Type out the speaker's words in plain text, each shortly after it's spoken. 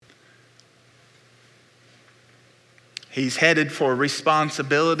He's headed for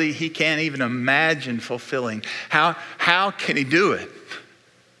responsibility he can't even imagine fulfilling. How can he do it?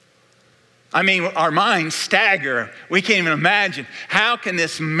 I mean, our minds stagger. We can't even imagine. How can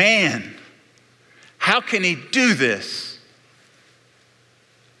this man, how can he do this?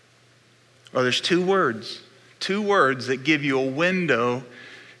 Well, there's two words that give you a window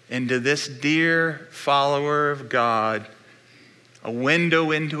into this dear follower of God, a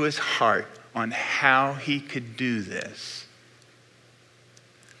window into his heart on how he could do this.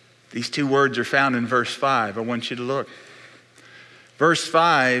 These two words are found in verse 5. I want you to look. Verse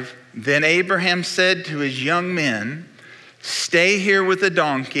 5, then Abraham said to his young men, stay here with the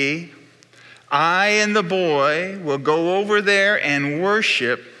donkey. I and the boy will go over there and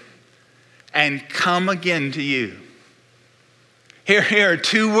worship and come again to you. Here are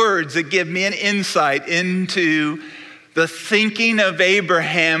two words that give me an insight into the thinking of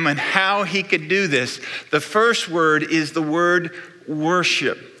Abraham and how he could do this. The first word is the word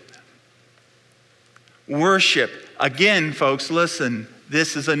worship. Worship. Again, folks, listen,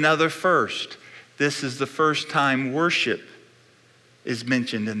 this is another first. This is the first time worship is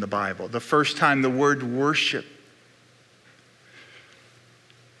mentioned in the Bible. The first time the word worship.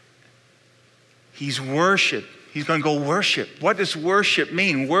 He's worship. He's going to go worship. What does worship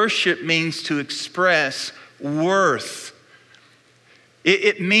mean? Worship means to express worth.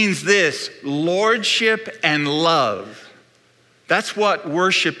 It means this, lordship and love. That's what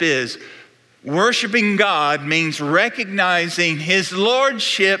worship is. Worshiping God means recognizing his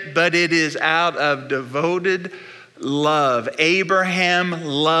lordship, but it is out of devoted love. Abraham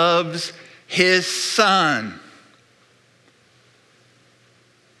loves his son,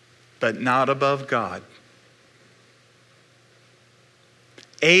 but not above God.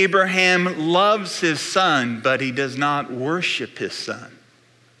 Abraham loves his son, but he does not worship his son.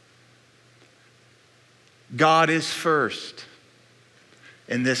 God is first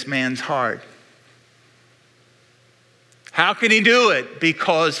in this man's heart. How can he do it?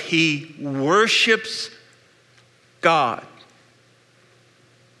 Because he worships God.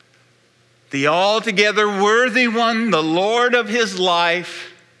 The altogether worthy one, the Lord of his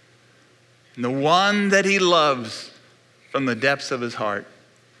life, and the one that he loves from the depths of his heart.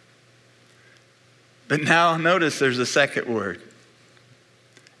 But now notice there's a second word.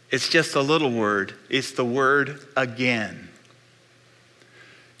 It's just a little word. It's the word again.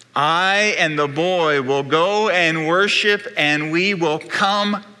 I and the boy will go and worship, and we will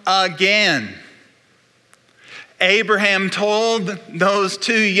come again. Abraham told those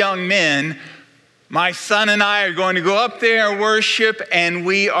two young men, my son and I are going to go up there and worship, and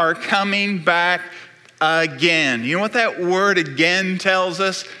we are coming back again. You know what that word again tells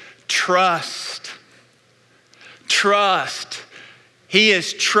us? Trust. Trust. He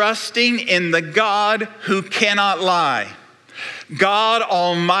is trusting in the God who cannot lie. God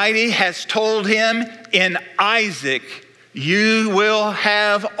Almighty has told him, in Isaac, you will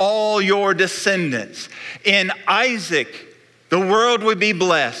have all your descendants. In Isaac, the world would be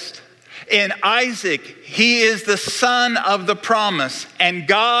blessed. In Isaac, he is the son of the promise. And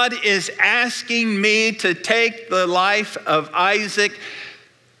God is asking me to take the life of Isaac.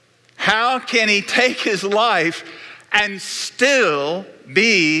 How can he take his life and still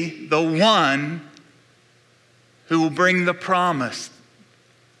be the one who will bring the promise?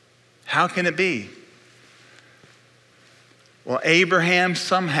 How can it be? Well, Abraham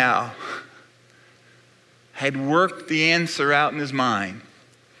somehow had worked the answer out in his mind.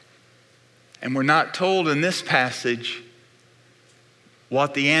 And we're not told in this passage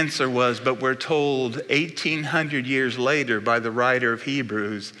what the answer was, but we're told 1,800 years later by the writer of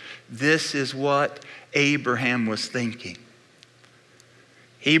Hebrews, this is what Abraham was thinking.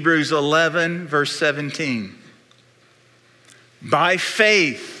 Hebrews 11, verse 17. By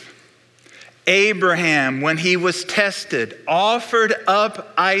faith, Abraham, when he was tested, offered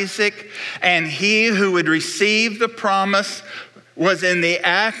up Isaac, and he who would receive the promise was in the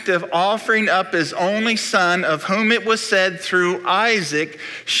act of offering up his only son, of whom it was said, through Isaac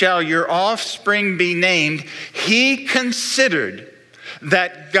shall your offspring be named. He considered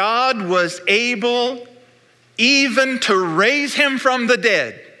that God was able even to raise him from the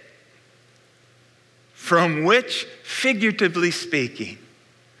dead, from which, figuratively speaking,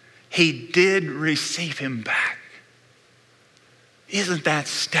 he did receive him back. Isn't that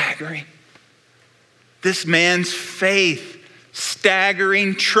staggering? This man's faith,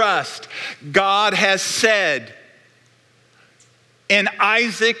 staggering trust. God has said, in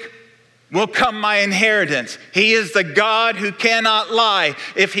Isaac will come my inheritance. He is the God who cannot lie.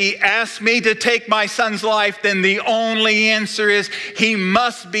 If he asks me to take my son's life, then the only answer is he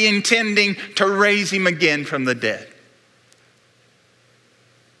must be intending to raise him again from the dead.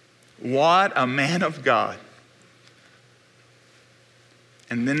 What a man of God.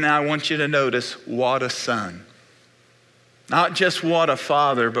 And then I want you to notice, what a son. Not just what a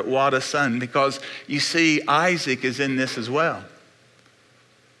father, but what a son. Because you see, Isaac is in this as well.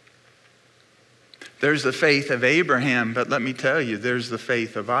 There's the faith of Abraham, but let me tell you, there's the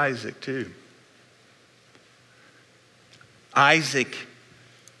faith of Isaac too. Isaac,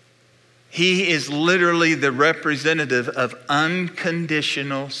 he is literally the representative of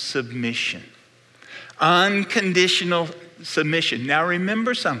unconditional submission. Unconditional submission. Now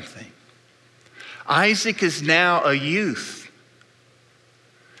remember something. Isaac is now a youth.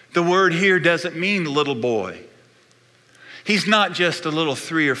 The word here doesn't mean little boy. He's not just a little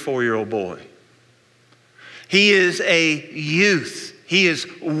 3 or 4-year-old boy. He is a youth. He is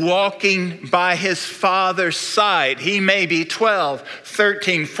walking by his father's side. He may be 12,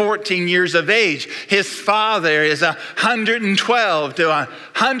 13, 14 years of age. His father is 112 to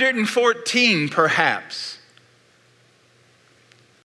 114 perhaps.